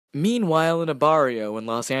Meanwhile, in a barrio in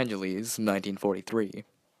Los Angeles, 1943.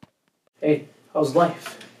 Hey, how's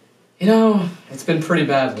life? You know, it's been pretty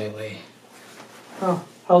bad lately. Oh,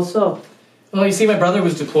 how so? Well, you see, my brother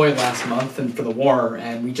was deployed last month and for the war,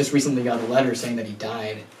 and we just recently got a letter saying that he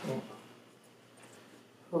died.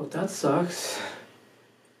 Oh, that sucks.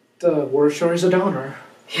 The war sure is a downer.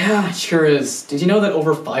 Yeah, it sure is. Did you know that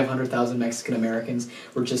over 500,000 Mexican Americans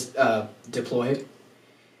were just deployed?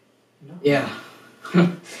 No. Yeah.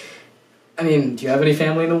 I mean, do you have any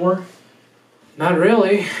family in the war? Not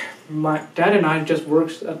really. My dad and I just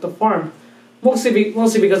works at the farm. Mostly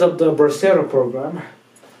because of the Bracero Program.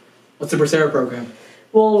 What's the Bracero Program?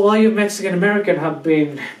 Well, a lot of Mexican Americans have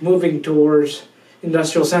been moving towards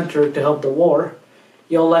industrial center to help the war.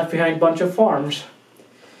 You all left behind a bunch of farms.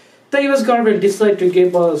 The U.S. government decided to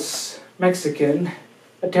give us Mexican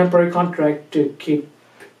a temporary contract to keep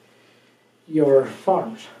your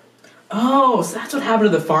farms. Oh, so that's what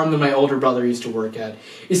happened to the farm that my older brother used to work at.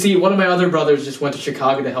 You see, one of my other brothers just went to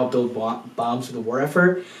Chicago to help build bombs for the war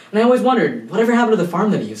effort, and I always wondered, whatever happened to the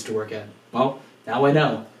farm that he used to work at? Well, now I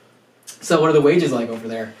know. So what are the wages like over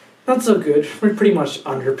there? Not so good. We're pretty much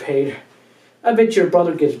underpaid. I bet your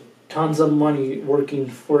brother gets tons of money working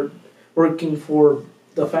for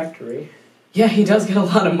the factory. Yeah, he does get a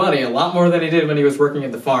lot of money, a lot more than he did when he was working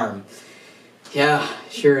at the farm. Yeah,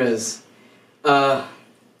 sure is.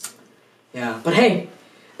 Yeah, but hey,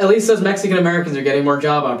 at least those Mexican Americans are getting more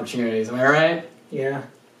job opportunities, am I right? Yeah.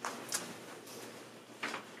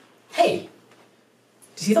 Hey,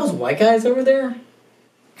 do you see those white guys over there?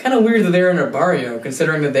 Kind of weird that they're in our barrio,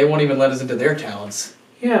 considering that they won't even let us into their towns.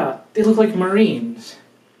 Yeah, they look like Marines.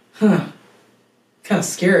 Huh. Kind of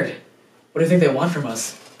scared. What do you think they want from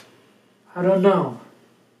us? I don't know.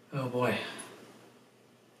 Oh boy.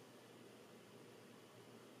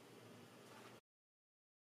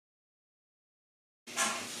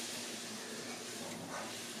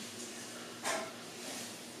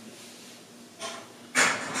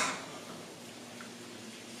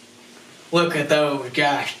 Look at those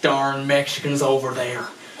gosh darn Mexicans over there.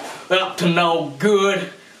 Up to no good.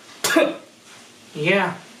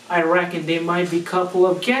 Yeah, I reckon they might be a couple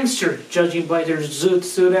of gangsters, judging by their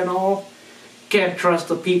zoot-suit and all. Can't trust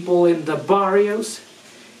the people in the barrios.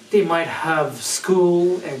 They might have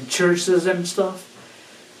school and churches and stuff,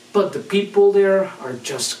 but the people there are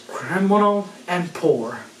just criminal and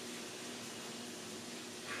poor.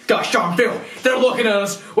 Gosh darn Phil, they're looking at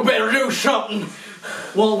us. We better do something.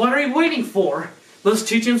 Well, what are you waiting for? Let's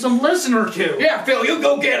teach him some lesson or two. Yeah, Phil, you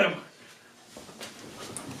go get him.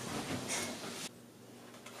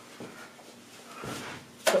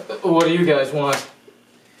 What do you guys want?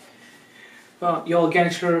 Y'all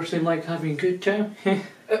gangsters seem like having a good time.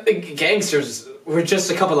 Gangsters, we're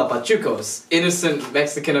just a couple of pachucos, innocent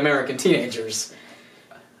Mexican-American teenagers.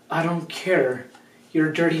 I don't care.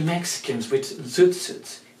 You're dirty Mexicans with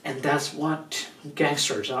zoot-suits, and that's what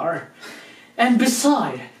gangsters are. And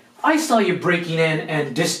beside, I saw you breaking in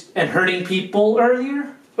and hurting people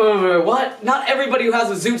earlier. What? Not everybody who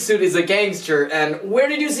has a zoot suit is a gangster, and where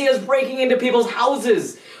did you see us breaking into people's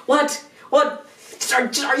houses? What? What?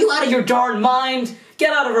 Are you out of your darn mind?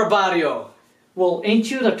 Get out of our barrio. Well,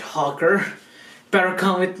 ain't you the talker? Better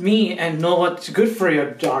come with me and know what's good for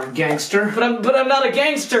you, darn gangster. But I'm not a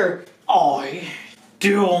gangster. I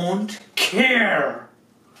don't care.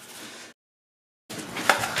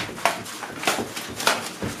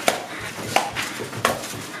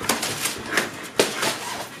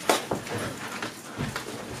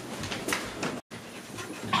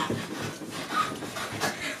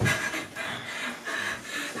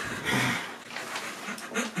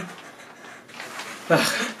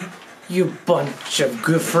 You bunch of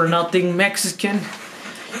good-for-nothing Mexican.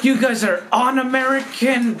 You guys are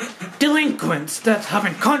un-American delinquents that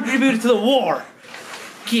haven't contributed to the war.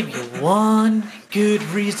 Give me one good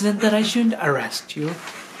reason that I shouldn't arrest you.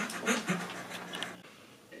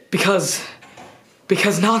 Because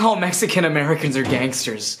not all Mexican Americans are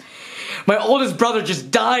gangsters. My oldest brother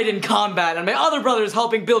just died in combat, and my other brother is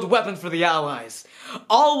helping build weapons for the Allies.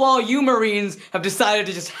 All while you Marines have decided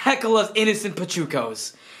to just heckle us innocent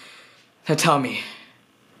pachucos. Now tell me,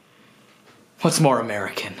 what's more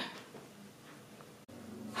American?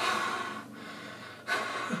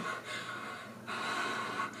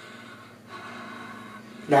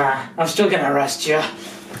 Nah, I'm still gonna arrest you.